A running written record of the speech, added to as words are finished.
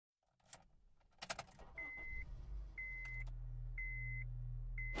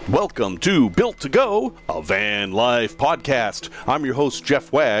Welcome to Built to Go, a van life podcast. I'm your host,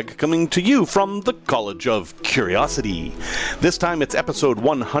 Jeff Wagg, coming to you from the College of Curiosity. This time it's episode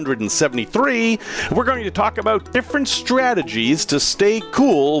 173. We're going to talk about different strategies to stay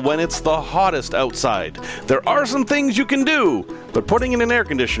cool when it's the hottest outside. There are some things you can do, but putting in an air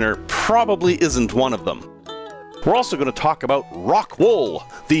conditioner probably isn't one of them. We're also going to talk about rock wool,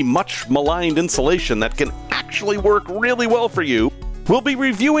 the much maligned insulation that can actually work really well for you. We'll be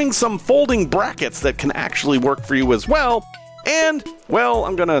reviewing some folding brackets that can actually work for you as well. And, well,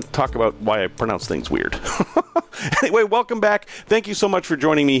 I'm going to talk about why I pronounce things weird. Anyway, welcome back. Thank you so much for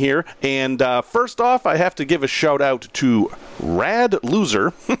joining me here. And first off, I have to give a shout out to Rad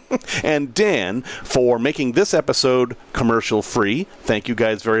Loser and Dan for making this episode commercial free. Thank you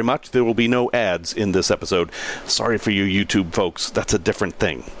guys very much. There will be no ads in this episode. Sorry for you YouTube folks. That's a different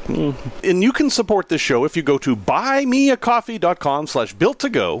thing. And you can support this show if you go to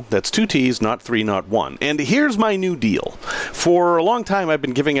buymeacoffee.com/built2go. That's 2 T's, not 3, not 1. And here's my new deal. For a long time, I've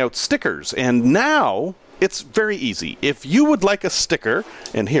been giving out stickers, and now it's very easy. If you would like a sticker,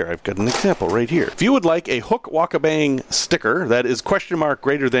 and here, I've got an example right here. If you would like a Hook Walk-a-Bang sticker that is question mark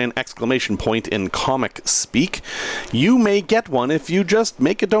greater than exclamation point in comic speak, you may get one if you just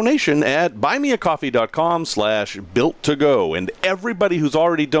make a donation at buymeacoffee.com/built2go. And everybody who's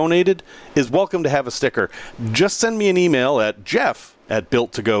already donated is welcome to have a sticker. Just send me an email at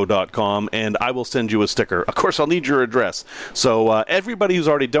jeff@built2go.com and I will send you a sticker. Of course, I'll need your address. So everybody who's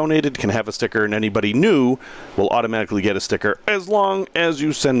already donated can have a sticker, and anybody new will automatically get a sticker as long as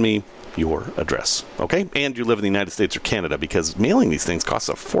you send me your address. Okay? And you live in the United States or Canada, because mailing these things costs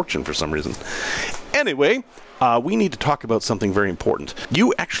a fortune for some reason. Anyway, we need to talk about something very important.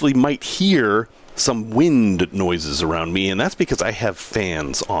 You actually might hear some wind noises around me, and that's because I have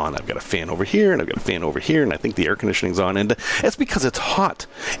fans on. I've got a fan over here, and I've got a fan over here, and I think the air conditioning's on, and it's because it's hot.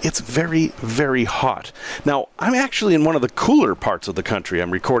 It's very, very hot. Now, I'm actually in one of the cooler parts of the country.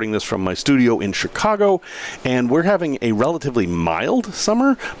 I'm recording this from my studio in Chicago, and we're having a relatively mild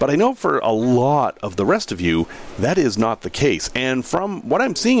summer, but I know for a lot of the rest of you, that is not the case. And from what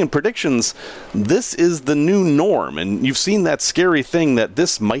I'm seeing in predictions, this is the new norm, and you've seen that scary thing that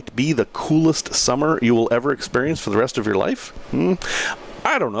this might be the coolest summer you will ever experience for the rest of your life?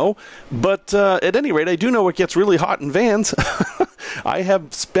 I don't know, but at any rate, I do know it gets really hot in vans. I have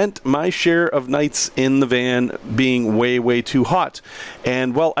spent my share of nights in the van being way, way too hot,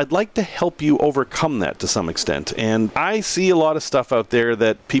 and well, I'd like to help you overcome that to some extent. And I see a lot of stuff out there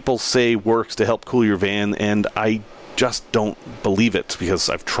that people say works to help cool your van, and I just don't believe it, because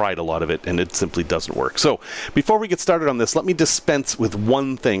I've tried a lot of it and it simply doesn't work. So before we get started on this, let me dispense with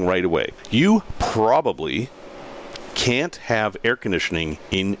one thing right away. You probably can't have air conditioning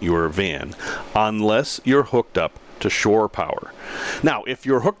in your van unless you're hooked up to shore power. Now, if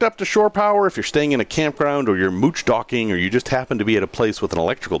you're hooked up to shore power, if you're staying in a campground, or you're mooch docking, or you just happen to be at a place with an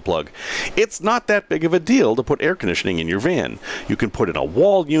electrical plug, it's not that big of a deal to put air conditioning in your van. You can put in a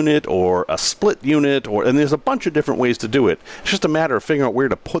wall unit or a split unit, and there's a bunch of different ways to do it. It's just a matter of figuring out where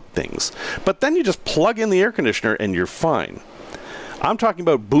to put things. But then you just plug in the air conditioner and you're fine. I'm talking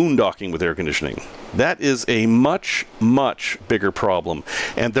about boondocking with air conditioning. That is a much, much bigger problem.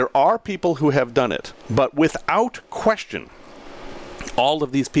 And there are people who have done it. But without question, all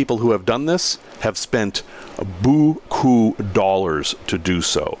of these people who have done this have spent buku dollars to do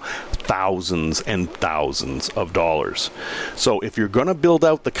so. Thousands and thousands of dollars. So if you're going to build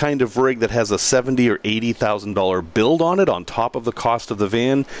out the kind of rig that has a $70,000 or $80,000 build on it on top of the cost of the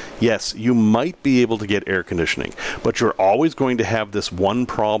van, yes, you might be able to get air conditioning. But you're always going to have this one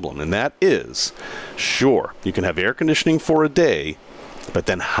problem, and that is, sure, you can have air conditioning for a day, but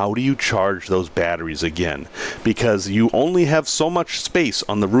then how do you charge those batteries again? Because you only have so much space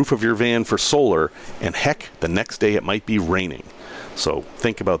on the roof of your van for solar, and heck, the next day it might be raining. So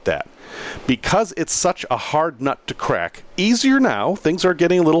think about that. Because it's such a hard nut to crack, easier now, things are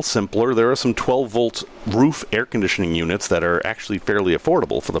getting a little simpler. There are some 12-volt roof air conditioning units that are actually fairly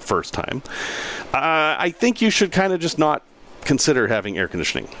affordable for the first time. I think you should kind of just not consider having air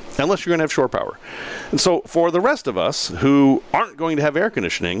conditioning, unless you're going to have shore power. And so for the rest of us who aren't going to have air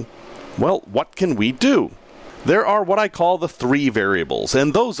conditioning, well, what can we do? There are what I call the 3 variables,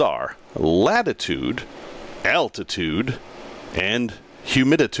 and those are latitude, altitude, and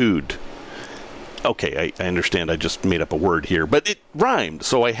humiditude. Okay, I understand I just made up a word here, but it rhymed,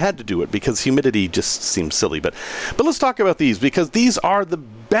 so I had to do it because humidity just seems silly. But let's talk about these, because these are the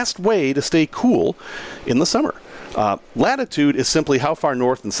best way to stay cool in the summer. Latitude is simply how far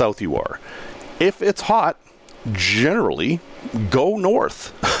north and south you are. If it's hot, generally go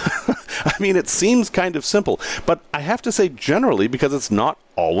north. I mean, it seems kind of simple, but I have to say generally, because it's not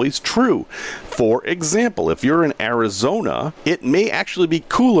always true. For example, if you're in Arizona, it may actually be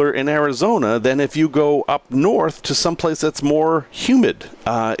cooler in Arizona than if you go up north to someplace that's more humid.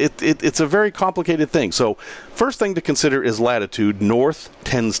 It's a very complicated thing. So first thing to consider is latitude. North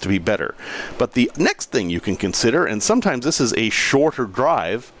tends to be better. But the next thing you can consider, and sometimes this is a shorter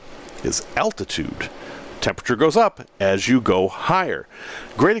drive, is altitude. Temperature goes up as you go higher.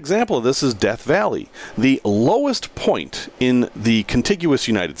 Great example of this is Death Valley. The lowest point in the contiguous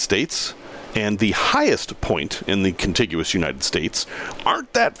United States and the highest point in the contiguous United States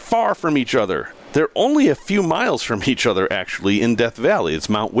aren't that far from each other. They're only a few miles from each other, actually, in Death Valley. It's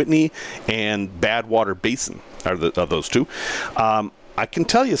Mount Whitney and Badwater Basin are those two. I can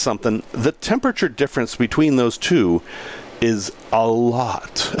tell you something. The temperature difference between those two is a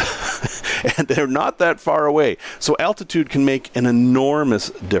lot. And they're not that far away. So altitude can make an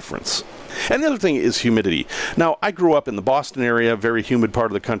enormous difference. And the other thing is humidity. Now, I grew up in the Boston area, very humid part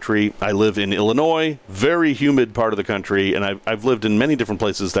of the country. I live in Illinois, very humid part of the country. And I've lived in many different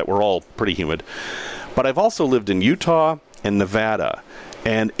places that were all pretty humid. But I've also lived in Utah and Nevada.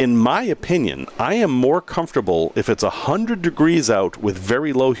 And in my opinion, I am more comfortable if it's 100 degrees out with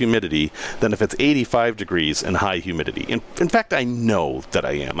very low humidity than if it's 85 degrees and high humidity. In fact, I know that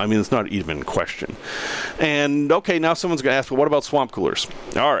I am. I mean, it's not even a question. And okay, now someone's going to ask, well, what about swamp coolers?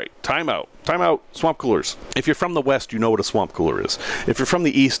 All right, time out. Time out, swamp coolers. If you're from the West, you know what a swamp cooler is. If you're from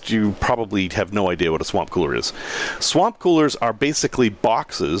the East, you probably have no idea what a swamp cooler is. Swamp coolers are basically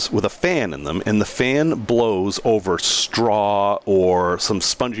boxes with a fan in them, and the fan blows over straw or some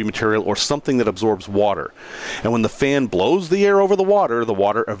spongy material or something that absorbs water. And when the fan blows the air over the water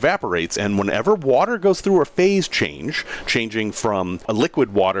evaporates, and whenever water goes through a phase change, changing from a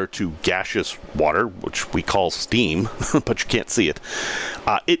liquid water to gaseous water, which we call steam, but you can't see it,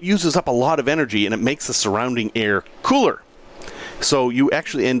 it uses up a lot of energy, and it makes the surrounding air cooler. So you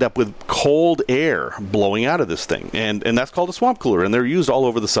actually end up with cold air blowing out of this thing, and that's called a swamp cooler, and they're used all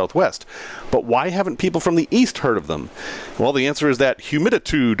over the Southwest. But why haven't people from the East heard of them? Well, the answer is that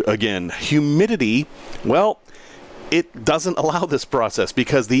humiditude again. Humidity, well, it doesn't allow this process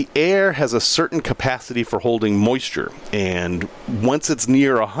because the air has a certain capacity for holding moisture. And once it's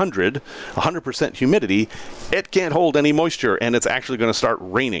near 100% humidity, it can't hold any moisture, and it's actually going to start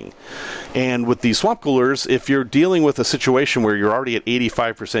raining. And with these swamp coolers, if you're dealing with a situation where you're already at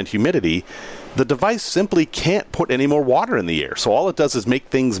 85% humidity, the device simply can't put any more water in the air. So all it does is make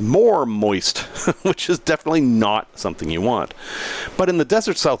things more moist, which is definitely not something you want. But in the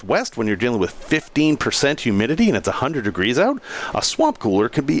desert Southwest, when you're dealing with 15% humidity and it's 100 degrees out, a swamp cooler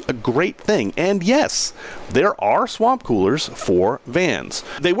can be a great thing. And yes, there are swamp coolers for vans.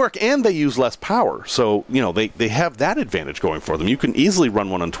 They work and they use less power. So, you know, they have that advantage going for them. You can easily run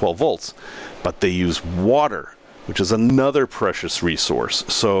one on 12 volts, but they use water, which is another precious resource.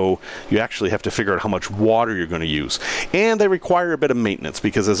 So you actually have to figure out how much water you're going to use. And they require a bit of maintenance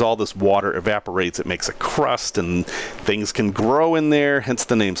because as all this water evaporates, it makes a crust and things can grow in there, hence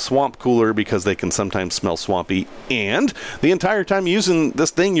the name swamp cooler, because they can sometimes smell swampy. And the entire time you're using this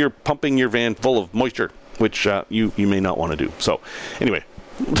thing, you're pumping your van full of moisture, which you may not want to do. So anyway,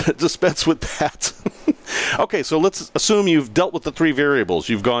 dispense with that. Okay, so let's assume you've dealt with the three variables.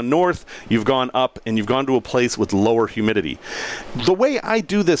 You've gone north, you've gone up, and you've gone to a place with lower humidity. The way I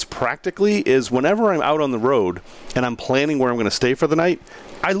do this practically is whenever I'm out on the road and I'm planning where I'm going to stay for the night,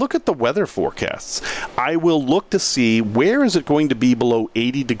 I look at the weather forecasts. I will look to see where is it going to be below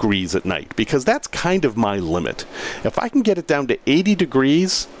 80 degrees at night, because that's kind of my limit. If I can get it down to 80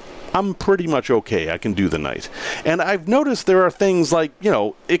 degrees, I'm pretty much okay. I can do the night. And I've noticed there are things like, you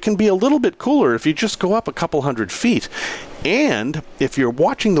know, it can be a little bit cooler if you just go up a couple hundred feet. And if you're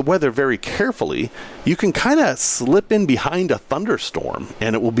watching the weather very carefully, you can kind of slip in behind a thunderstorm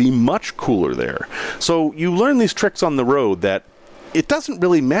and it will be much cooler there. So you learn these tricks on the road that it doesn't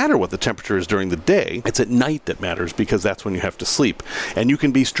really matter what the temperature is during the day. It's at night that matters because that's when you have to sleep. And you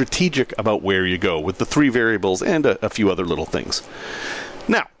can be strategic about where you go with the three variables and a few other little things.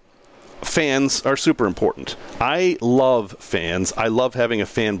 Now, fans are super important. I love fans. I love having a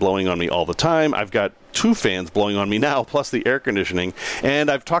fan blowing on me all the time. I've got two fans blowing on me now, plus the air conditioning. And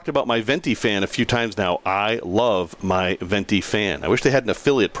I've talked about my venti fan a few times now. I love my venti fan. I wish they had an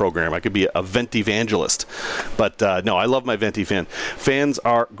affiliate program. I could be a venti evangelist. But no, I love my venti fan. Fans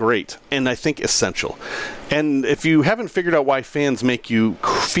are great and I think essential. And if you haven't figured out why fans make you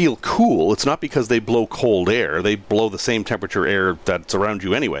feel cool, it's not because they blow cold air. They blow the same temperature air that's around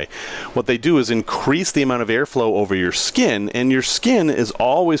you anyway. What they do is increase the amount of airflow over your skin, and your skin is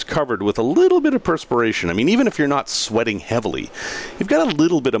always covered with a little bit of perspiration evaporation. I mean, even if you're not sweating heavily, you've got a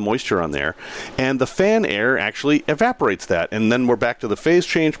little bit of moisture on there, and the fan air actually evaporates that. And then we're back to the phase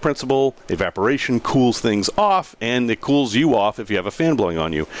change principle. Evaporation cools things off, and it cools you off if you have a fan blowing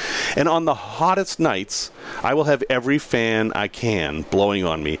on you. And on the hottest nights, I will have every fan I can blowing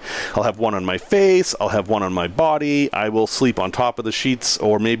on me. I'll have one on my face, I'll have one on my body, I will sleep on top of the sheets,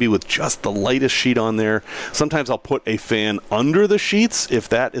 or maybe with just the lightest sheet on there. Sometimes I'll put a fan under the sheets if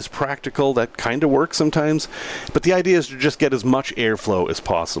that is practical. That kind of works sometimes. But the idea is to just get as much airflow as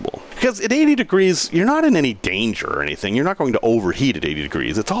possible. Because at 80 degrees, you're not in any danger or anything. You're not going to overheat at 80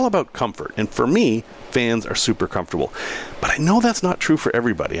 degrees. It's all about comfort. And for me, fans are super comfortable. But I know that's not true for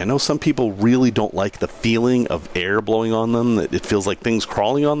everybody. I know some people really don't like the feeling of air blowing on them, that it feels like things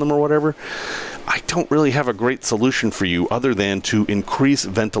crawling on them or whatever. I don't really have a great solution for you other than to increase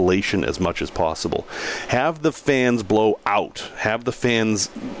ventilation as much as possible. Have the fans blow out. Have the fans,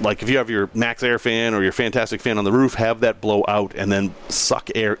 like if you have your Max Air fan or your Fantastic fan on the roof, have that blow out and then suck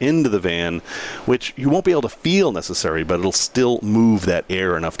air into the van, which you won't be able to feel necessary, but it'll still move that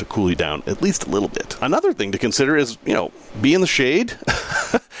air enough to cool you down at least a little bit. Another thing to consider is, be in the shade.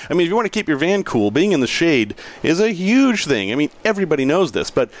 I mean, if you want to keep your van cool, being in the shade is a huge thing. I mean, everybody knows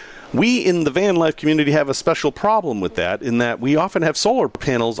this, but we in the van life community have a special problem with that, in that we often have solar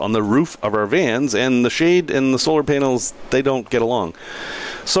panels on the roof of our vans, and the shade and the solar panels, they don't get along.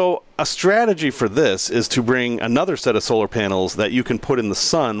 So a strategy for this is to bring another set of solar panels that you can put in the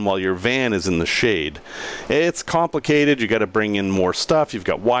sun while your van is in the shade. It's complicated. You got to bring in more stuff. You've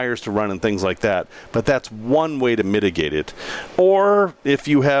got wires to run and things like that. But that's one way to mitigate it. Or if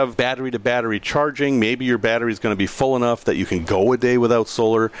you have battery-to-battery charging, maybe your battery is going to be full enough that you can go a day without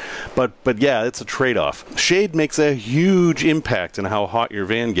solar. But yeah, it's a trade-off. Shade makes a huge impact on how hot your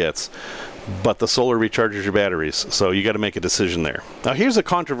van gets, but the solar recharges your batteries, so you got to make a decision there. Now here's a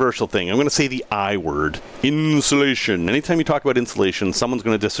controversial thing. I'm going to say the I word. Insulation. Anytime you talk about insulation, someone's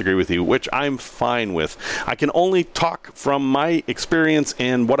going to disagree with you, which I'm fine with. I can only talk from my experience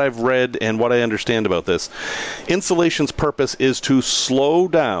and what I've read and what I understand about this. Insulation's purpose is to slow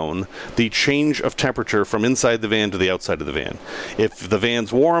down the change of temperature from inside the van to the outside of the van. If the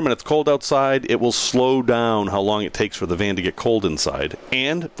van's warm and it's cold outside, it will slow down how long it takes for the van to get cold inside,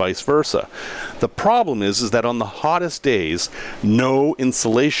 and vice versa. The problem is that on the hottest days, no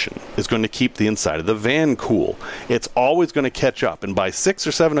insulation is going to keep the inside of the van cool. It's always going to catch up, and by 6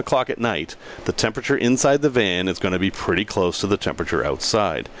 or 7 o'clock at night, the temperature inside the van is going to be pretty close to the temperature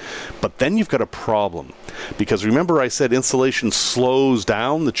outside. But then you've got a problem, because remember I said insulation slows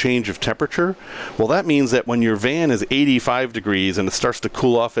down the change of temperature? Well, that means that when your van is 85 degrees and it starts to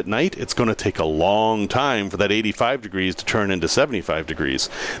cool off at night, it's going to take a long time for that 85 degrees to turn into 75 degrees.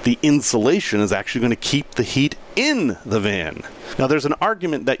 The insulation is actually going to keep the heat in the van. Now, there's an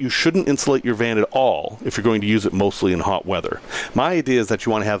argument that you shouldn't insulate your van at all if you're going to use it mostly in hot weather. My idea is that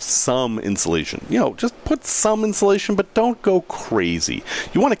you want to have some insulation. Just put some insulation, but don't go crazy.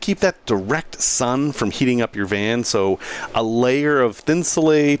 You want to keep that direct sun from heating up your van, so a layer of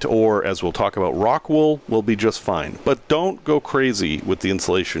Thinsulate, or as we'll talk about, rock wool, will be just fine. But don't go crazy with the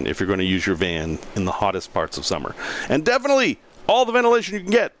insulation if you're going to use your van in the hottest parts of summer. And definitely all the ventilation you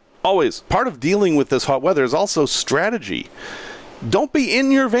can get. Always. Part of dealing with this hot weather is also strategy. Don't be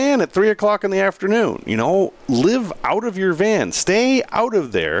in your van at 3 o'clock in the afternoon. Live out of your van. Stay out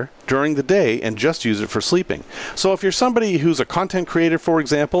of there during the day and just use it for sleeping. So if you're somebody who's a content creator, for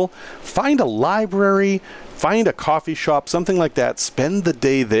example, find a library, find a coffee shop, something like that. Spend the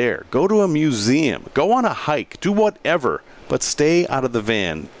day there. Go to a museum. Go on a hike. Do whatever. But stay out of the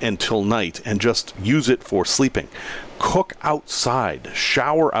van until night and just use it for sleeping. Cook outside.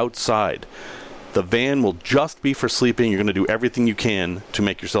 Shower outside. The van will just be for sleeping. You're going to do everything you can to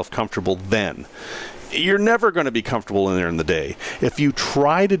make yourself comfortable then. You're never going to be comfortable in there in the day. If you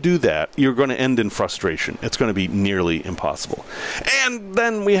try to do that, you're going to end in frustration. It's going to be nearly impossible. And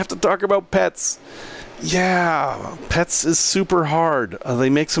then we have to talk about pets. Yeah, pets is super hard. They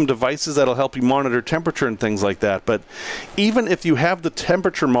make some devices that'll help you monitor temperature and things like that. But even if you have the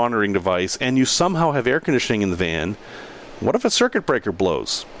temperature monitoring device and you somehow have air conditioning in the van, what if a circuit breaker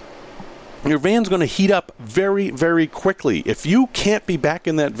blows? Your van's going to heat up very, very quickly. If you can't be back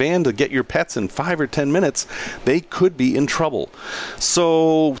in that van to get your pets in 5 or 10 minutes, they could be in trouble.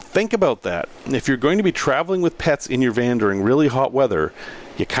 So think about that. If you're going to be traveling with pets in your van during really hot weather,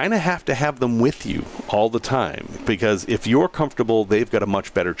 you kind of have to have them with you all the time, because if you're comfortable, they've got a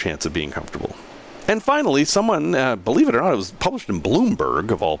much better chance of being comfortable. And finally, someone, believe it or not, it was published in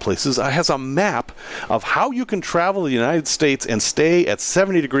Bloomberg, of all places, has a map of how you can travel the United States and stay at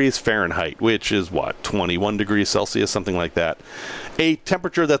 70 degrees Fahrenheit, which is, what, 21 degrees Celsius, something like that. A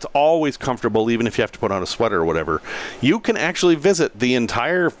temperature that's always comfortable, even if you have to put on a sweater or whatever. You can actually visit the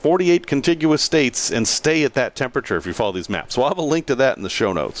entire 48 contiguous states and stay at that temperature if you follow these maps. So I'll have a link to that in the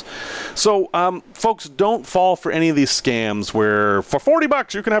show notes. So, folks, don't fall for any of these scams where for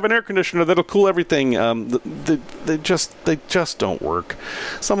 $40 you can have an air conditioner that'll cool everything. They just don't work.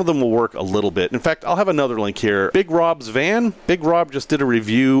 Some of them will work a little bit. In fact, I'll have another link here. Big Rob's van. Big Rob just did a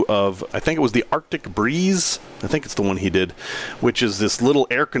review of, I think it was the Arctic Breeze. I think it's the one he did, which is this little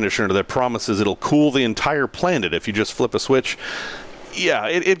air conditioner that promises it'll cool the entire planet if you just flip a switch. Yeah,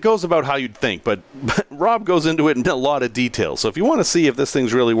 it goes about how you'd think, but Rob goes into it in a lot of detail. So if you want to see if this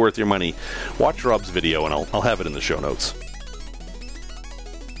thing's really worth your money, watch Rob's video, and I'll have it in the show notes.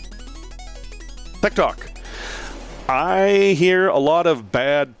 Tech Talk. I hear a lot of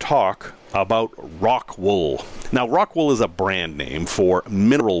bad talk about rock wool. Now, rock wool is a brand name for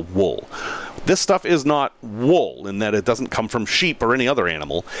mineral wool. This stuff is not wool in that it doesn't come from sheep or any other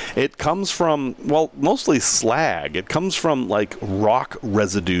animal. It comes from, well, mostly slag. It comes from, like, rock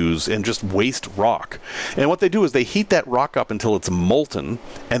residues and just waste rock. And what they do is they heat that rock up until it's molten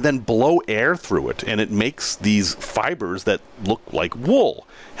and then blow air through it, and it makes these fibers that look like wool,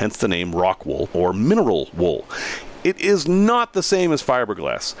 hence the name rock wool or mineral wool. It is not the same as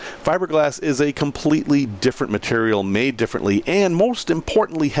fiberglass. Fiberglass is a completely different material made differently and, most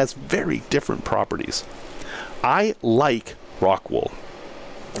importantly, has very different properties. I like rock wool.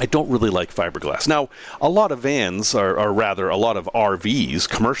 I don't really like fiberglass. Now, a lot of vans, or rather a lot of RVs,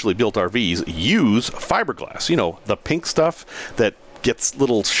 commercially built RVs, use fiberglass. You know, the pink stuff that gets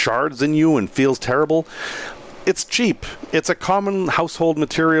little shards in you and feels terrible. It's cheap. It's a common household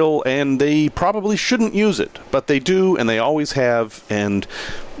material, and they probably shouldn't use it, but they do, and they always have, and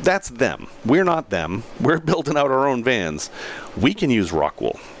that's them. We're not them. We're building out our own vans. We can use rock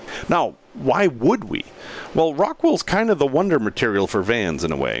wool. Now, why would we? Well, rock wool's kind of the wonder material for vans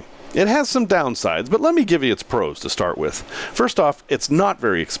in a way. It has some downsides, but let me give you its pros to start with. First off, it's not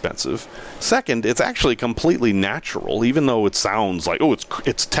very expensive. Second, it's actually completely natural, even though it sounds like, oh,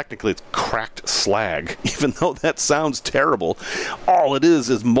 it's technically cracked slag, even though that sounds terrible. All it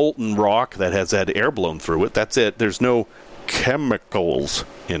is molten rock that has had air blown through it. That's it. There's no chemicals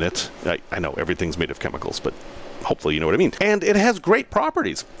in it. I know everything's made of chemicals, but hopefully you know what I mean. And it has great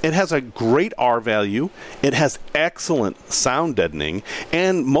properties. It has a great R value. It has excellent sound deadening.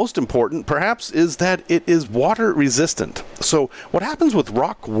 And most important, perhaps, is that it is water resistant. So what happens with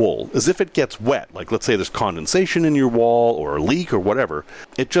rock wool is if it gets wet, like let's say there's condensation in your wall or a leak or whatever,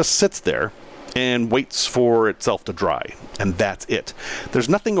 it just sits there and waits for itself to dry. And that's it. There's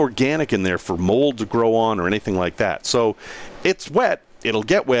nothing organic in there for mold to grow on or anything like that. So it's wet. It'll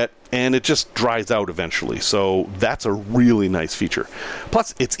get wet, and it just dries out eventually. So that's a really nice feature.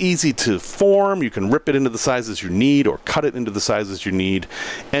 Plus, it's easy to form. You can rip it into the sizes you need or cut it into the sizes you need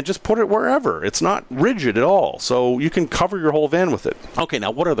and just put it wherever. It's not rigid at all, so you can cover your whole van with it. Okay, now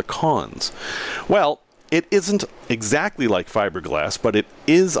what are the cons? Well, it isn't exactly like fiberglass, but it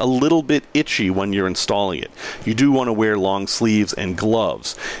is a little bit itchy when you're installing it. You do want to wear long sleeves and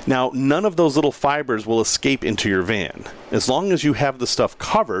gloves. Now, none of those little fibers will escape into your van. As long as you have the stuff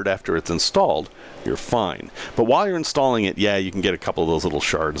covered after it's installed, you're fine. But while you're installing it, yeah, you can get a couple of those little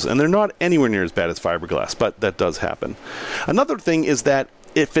shards, and they're not anywhere near as bad as fiberglass, but that does happen. Another thing is that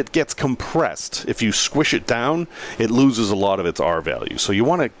if it gets compressed, if you squish it down, it loses a lot of its R value. So you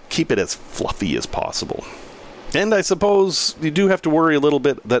want to keep it as fluffy as possible. And I suppose you do have to worry a little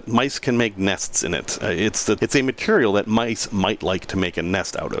bit that mice can make nests in it. It's a material that mice might like to make a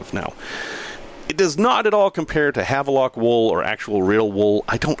nest out of. Now, it does not at all compare to Havelock wool or actual real wool.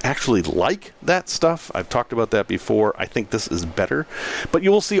 I don't actually like that stuff. I've talked about that before. I think this is better. But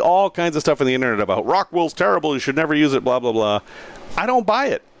you will see all kinds of stuff on the internet about rock wool's terrible, you should never use it, blah, blah, blah. I don't buy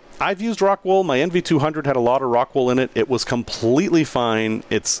it. I've used rock wool. My NV200 had a lot of rock wool in it. It was completely fine.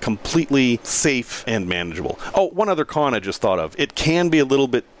 It's completely safe and manageable. Oh, one other con I just thought of. It can be a little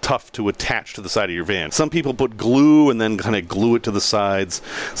bit tough to attach to the side of your van. Some people put glue and then kind of glue it to the sides.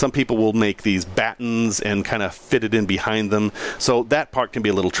 Some people will make these battens and kind of fit it in behind them. So that part can be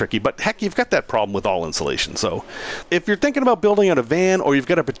a little tricky. But heck, you've got that problem with all insulation. So if you're thinking about building out a van or you've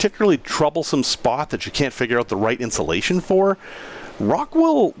got a particularly troublesome spot that you can't figure out the right insulation for, rock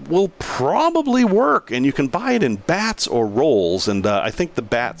wool will probably work, and you can buy it in bats or rolls, and I think the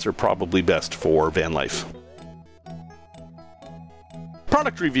bats are probably best for van life. Product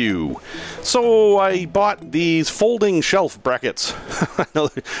product review. So I bought these folding shelf brackets. I know,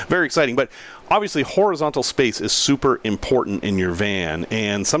 very exciting, but obviously horizontal space is super important in your van,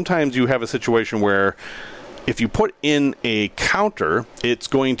 and sometimes you have a situation where if you put in a counter, it's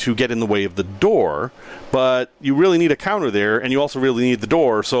going to get in the way of the door, but you really need a counter there, and you also really need the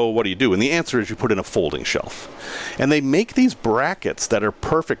door, so what do? And the answer is you put in a folding shelf. And they make these brackets that are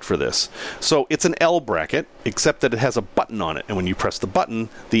perfect for this. So it's an L bracket, except that it has a button on it, and when you press the button,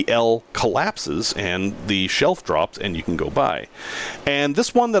 the L collapses, and the shelf drops, and you can go by. And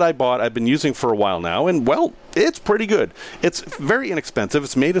this one that I bought, I've been using for a while now, and well, it's pretty good. It's very inexpensive.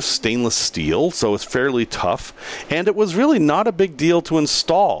 It's made of stainless steel, so it's fairly tough. And it was really not a big deal to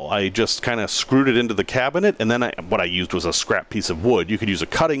install. I just kind of screwed it into the cabinet, and then what I used was a scrap piece of wood. You could use a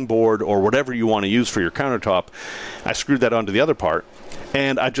cutting board or whatever you want to use for your countertop. I screwed that onto the other part,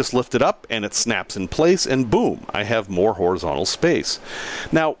 and I just lift it up, and it snaps in place, and boom, I have more horizontal space.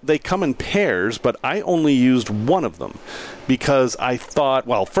 Now, they come in pairs, but I only used one of them because I thought,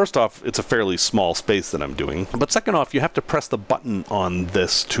 well, first off, it's a fairly small space that I'm doing, but second off, you have to press the button on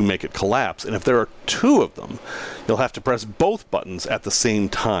this to make it collapse, and if there are two of them, you'll have to press both buttons at the same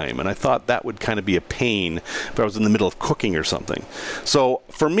time, and I thought that would kind of be a pain if I was in the middle of cooking or something. So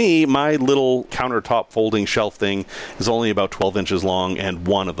for me, my little countertop folding shelf thing is only about 12 inches long, and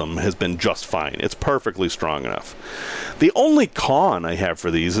one of them has been just fine. It's perfectly strong enough. The only con I have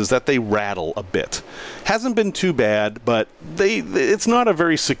for these is that they rattle a bit. Hasn't been too bad, but it's not a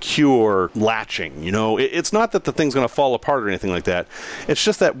very secure latching, you know. It's not that the thing's going to fall apart or anything like that. It's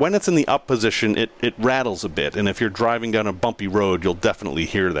just that when it's in the up position, it rattles a bit, and if you're driving down a bumpy road, you'll definitely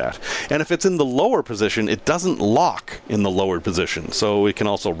hear that. And if it's in the lower position, it doesn't lock in the lower position, so it can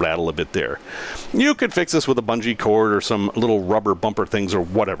also rattle a bit there. You could fix this with a bungee cord or some little rubber bumper things or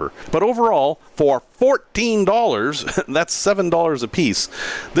whatever. But overall, for $14, that's $7 a piece,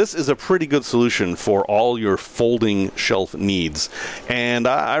 this is a pretty good solution for all your folding shelf needs, and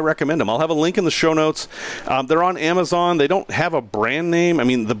I recommend them. I'll have a link in the show notes. They're on Amazon. They don't have a brand name. I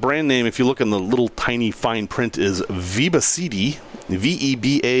mean, the brand name, if you look in the little tiny fine print, is Vebacidi,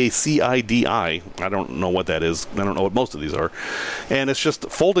 Vebacidi. I don't know what that is. I don't know what most of these are. And it's just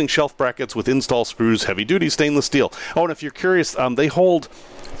folding shelf brackets with install screws, heavy-duty stainless steel. Oh, and if you're curious, they hold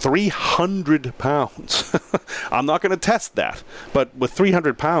 300 pounds. I'm not going to test that, but with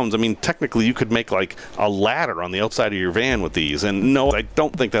 300 pounds, I mean, technically you could make like a ladder on the outside of your van with these, and no, I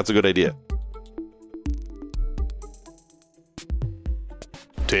don't think that's a good idea.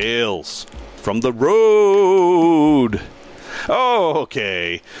 Tales from the road.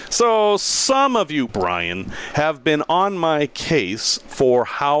 Okay, so some of you, Brian, have been on my case for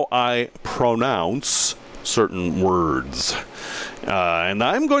how I pronounce certain words. And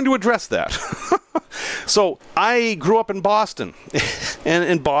I'm going to address that. So, I grew up in Boston. And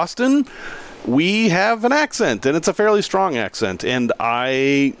in Boston, we have an accent, and it's a fairly strong accent. And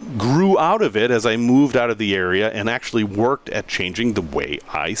I grew out of it as I moved out of the area and actually worked at changing the way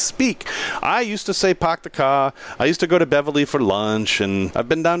I speak. I used to say "Pak the ka." I used to go to Beverly for lunch, and I've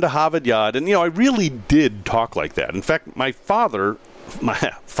been down to Harvard Yard. And, you know, I really did talk like that. In fact, my father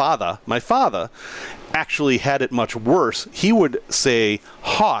actually had it much worse. He would say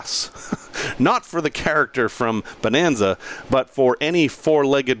hoss, not for the character from Bonanza, but for any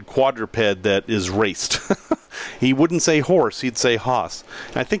four-legged quadruped that is raced. He wouldn't say horse, he'd say hoss.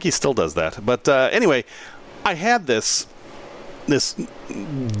 I think he still does that. But anyway, I had this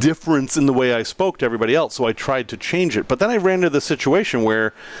difference in the way I spoke to everybody else, so I tried to change it. But then I ran into the situation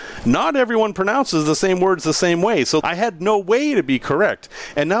where not everyone pronounces the same words the same way, so I had no way to be correct.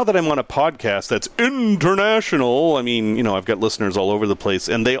 And now that I'm on a podcast that's international, I mean, you know, I've got listeners all over the place,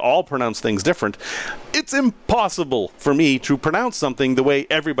 and they all pronounce things different. It's impossible for me to pronounce something the way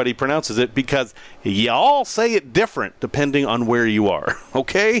everybody pronounces it, because you all say it different depending on where you are,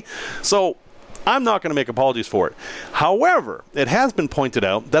 okay? So I'm not going to make apologies for it. However, it has been pointed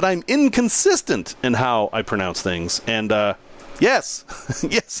out that I'm inconsistent in how I pronounce things. And, yes,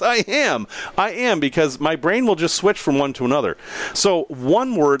 yes, I am. I am, because my brain will just switch from one to another. So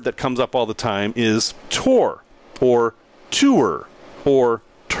one word that comes up all the time is tour, or tour, or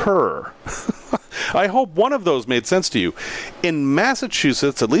tur. I hope one of those made sense to you. In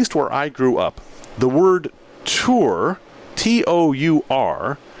Massachusetts, at least where I grew up, the word tour,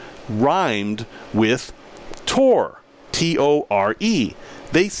 T-O-U-R, rhymed with tore, T-O-R-E.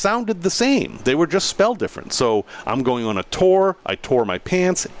 They sounded the same. They were just spelled different. So I'm going on a tour. I tore my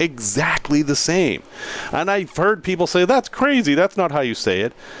pants. Exactly the same. And I've heard people say, that's crazy. That's not how you say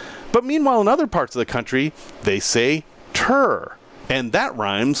it. But meanwhile, in other parts of the country, they say tur. And that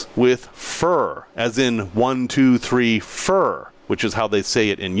rhymes with fur, as in 1, 2, 3, fur, which is how they say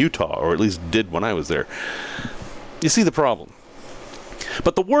it in Utah, or at least did when I was there. You see the problem.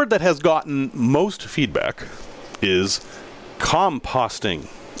 But the word that has gotten most feedback is composting,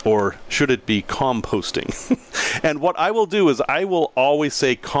 or should it be composting? And what I will do is I will always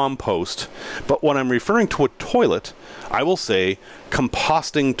say compost, but when I'm referring to a toilet, I will say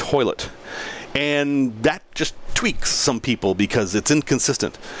composting toilet. And that just tweaks some people because it's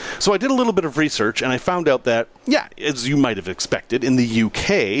inconsistent. So I did a little bit of research and I found out that, yeah, as you might have expected, in the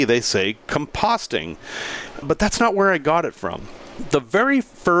UK they say composting. But that's not where I got it from. The very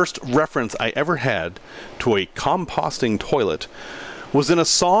first reference I ever had to a composting toilet was in a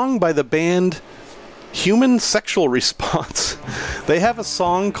song by the band Human Sexual Response. They have a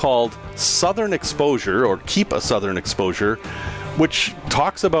song called Southern Exposure, or Keep a Southern Exposure, which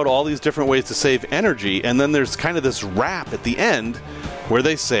talks about all these different ways to save energy, and then there's kind of this rap at the end where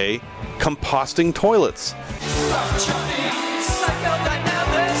they say composting toilets.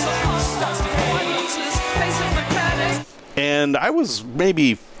 And I was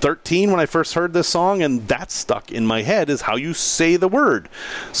maybe 13 when I first heard this song, and that stuck in my head is how you say the word.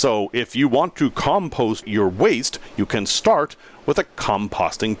 So if you want to compost your waste, you can start with a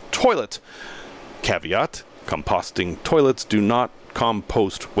composting toilet. Caveat: composting toilets do not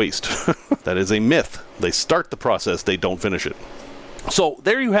compost waste. That is a myth. They start the process, they don't finish it. So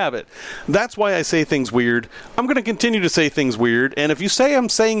there you have it. That's why I say things weird. I'm going to continue to say things weird, and if you say I'm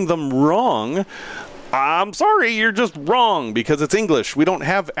saying them wrong, I'm sorry, you're just wrong, because it's English. We don't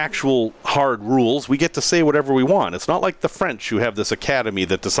have actual hard rules. We get to say whatever we want. It's not like the French, who have this academy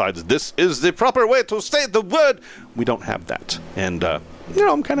that decides this is the proper way to say the word. We don't have that. And,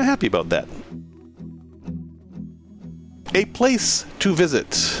 I'm kind of happy about that. A place to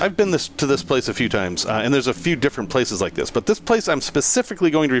visit. I've been to this place a few times, and there's a few different places like this, but this place I'm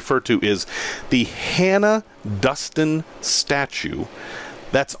specifically going to refer to is the Hannah Duston statue.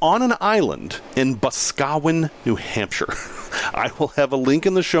 That's on an island in Boscawen, New Hampshire. I will have a link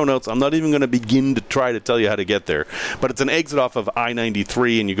in the show notes. I'm not even going to begin to try to tell you how to get there. But it's an exit off of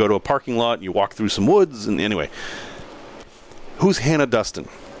I-93, and you go to a parking lot, and you walk through some woods, and anyway. Who's Hannah Duston?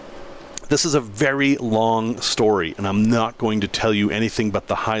 This is a very long story, and I'm not going to tell you anything but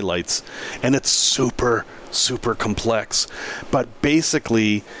the highlights. And it's super, super complex. But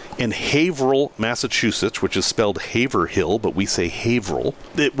basically, in Haverhill, Massachusetts, which is spelled Haverhill, but we say Haverhill,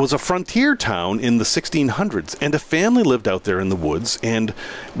 it was a frontier town in the 1600s, and a family lived out there in the woods, and,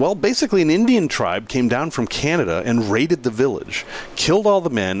 well, basically an Indian tribe came down from Canada and raided the village, killed all the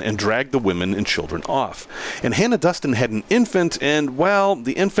men, and dragged the women and children off. And Hannah Duston had an infant, and, well,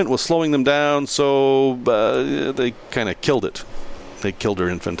 the infant was slowing them down, so they kind of killed it. They killed her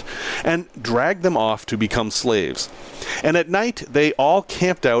infant and dragged them off to become slaves. And at night, they all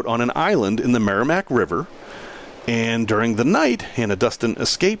camped out on an island in the Merrimack River. And during the night, Hannah Duston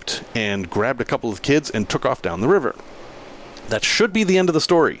escaped and grabbed a couple of kids and took off down the river. That should be the end of the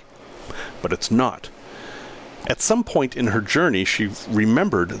story, but it's not. At some point in her journey, she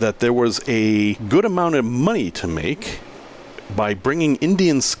remembered that there was a good amount of money to make by bringing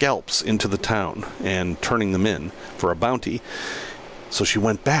Indian scalps into the town and turning them in for a bounty. So she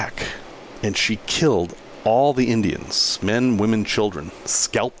went back, and she killed all the Indians, men, women, children,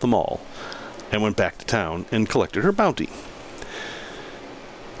 scalped them all, and went back to town and collected her bounty.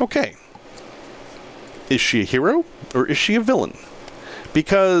 Okay. Is she a hero, or is she a villain?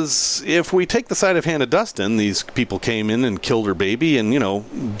 Because if we take the side of Hannah Duston, these people came in and killed her baby, and,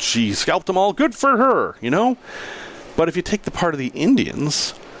 she scalped them all. Good for her, But if you take the part of the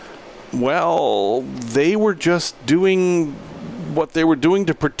Indians, well, they were just doing what they were doing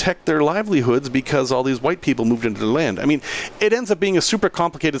to protect their livelihoods because all these white people moved into the land. I mean, it ends up being a super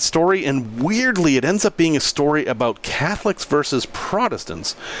complicated story, and weirdly, it ends up being a story about Catholics versus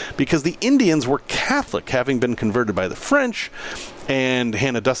Protestants, because the Indians were Catholic, having been converted by the French, and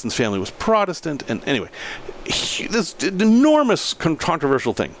Hannah Duston's family was Protestant, and anyway, this enormous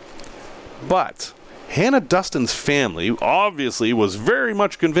controversial thing. But Hannah Duston's family obviously was very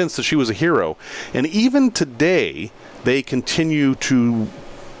much convinced that she was a hero, and even today, they continue to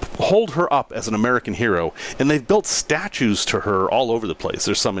hold her up as an American hero, and they've built statues to her all over the place.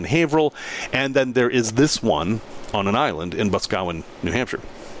 There's some in Haverhill, and then there is this one on an island in Boscawen, New Hampshire.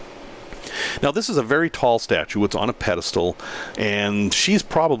 Now, this is a very tall statue. It's on a pedestal, and she's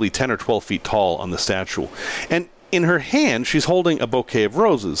probably 10 or 12 feet tall on the statue. And in her hand, she's holding a bouquet of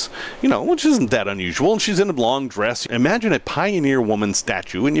roses, which isn't that unusual, and she's in a long dress. Imagine a pioneer woman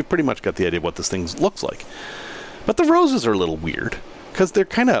statue, and you've pretty much got the idea of what this thing looks like. But the roses are a little weird, because they're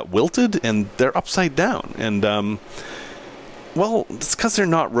kind of wilted, and they're upside down. And, well, it's because they're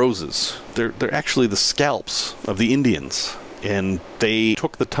not roses. They're actually the scalps of the Indians. and they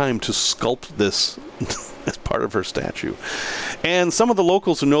took the time to sculpt this as part of her statue. And some of the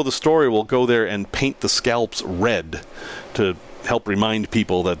locals who know the story will go there and paint the scalps red to help remind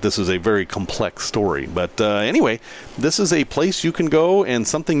people that this is a very complex story. But anyway, this is a place you can go and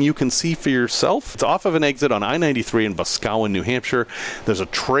something you can see for yourself. It's off of an exit on I-93 in Boscawen, New Hampshire. There's a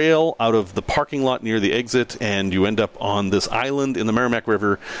trail out of the parking lot near the exit, and you end up on this island in the Merrimack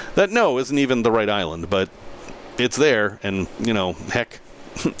River that, no, isn't even the right island, but it's there, and, you know, heck,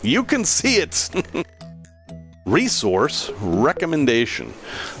 you can see it. Resource recommendation.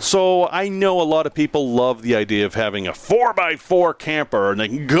 So I know a lot of people love the idea of having a 4x4 camper, and they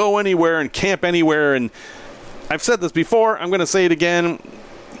can go anywhere and camp anywhere, and I've said this before, I'm going to say it again.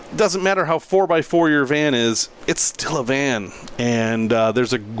 Doesn't matter how 4x4 your van is, it's still a van. And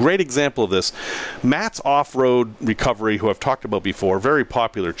there's a great example of this. Matt's Off-Road Recovery, who I've talked about before, very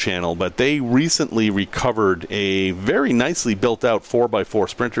popular channel, but they recently recovered a very nicely built out 4x4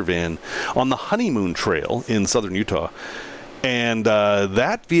 Sprinter van on the Honeymoon Trail in southern Utah. And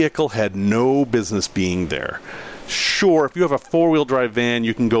that vehicle had no business being there. Sure, if you have a four-wheel drive van,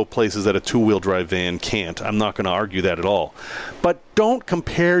 you can go places that a two-wheel drive van can't. I'm not going to argue that at all. But don't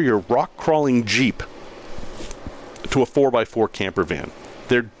compare your rock-crawling Jeep to a 4x4 camper van.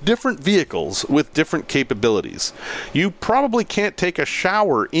 They're different vehicles with different capabilities. You probably can't take a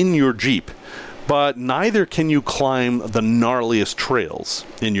shower in your Jeep, but neither can you climb the gnarliest trails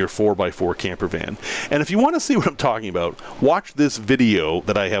in your 4x4 camper van. And if you want to see what I'm talking about, watch this video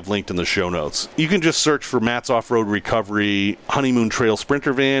that I have linked in the show notes. You can just search for Matt's Off-Road Recovery Honeymoon Trail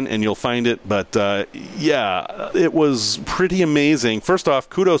Sprinter Van and you'll find it. But yeah, it was pretty amazing. First off,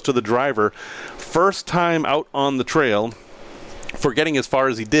 kudos to the driver. First time out on the trail for getting as far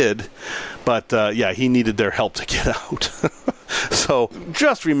as he did. But yeah, he needed their help to get out. So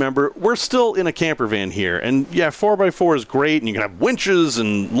just remember, we're still in a camper van here, and yeah, 4x4 is great, and you can have winches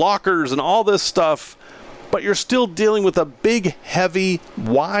and lockers and all this stuff, but you're still dealing with a big, heavy,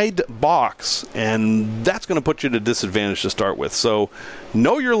 wide box, and that's going to put you at a disadvantage to start with. So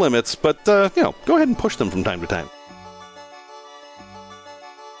know your limits, but you know, go ahead and push them from time to time.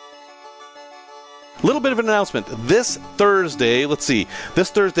 Little bit of an announcement. This Thursday,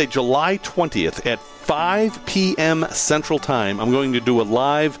 this Thursday, July 20th at 5 p.m. Central Time, I'm going to do a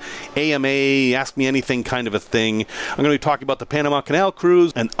live AMA, Ask Me Anything kind of a thing. I'm going to be talking about the Panama Canal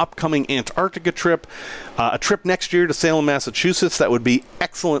cruise, an upcoming Antarctica trip, a trip next year to Salem, Massachusetts. That would be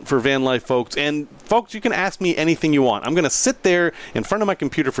excellent for van life folks. And folks, you can ask me anything you want. I'm going to sit there in front of my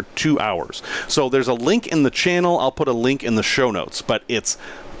computer for 2 hours. So there's a link in the channel. I'll put a link in the show notes. But it's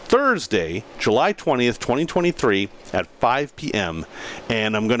Thursday, July 20th, 2023 at 5 p.m.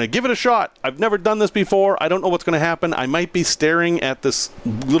 and I'm going to give it a shot. I've never done this before. I don't know what's going to happen. I might be staring at this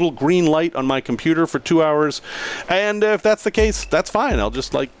little green light on my computer for 2 hours, and if that's the case, that's fine. I'll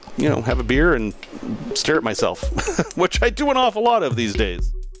just, like, you know, have a beer and stare at myself, which I do an awful lot of these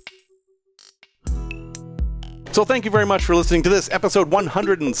days. So thank you very much for listening to this episode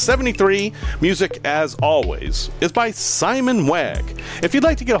 173. Music, as always, is by Simon Wagg. If you'd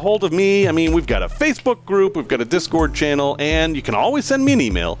like to get a hold of me, I mean, we've got a Facebook group, we've got a Discord channel, and you can always send me an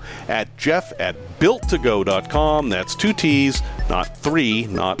email at jeff@builttogo.com. That's 2 T's, not 3,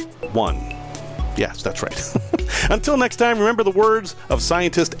 not 1. Yes, that's right. Until next time, remember the words of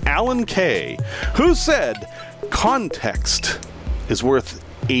scientist Alan Kay, who said, context is worth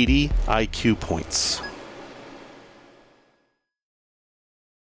 80 IQ points.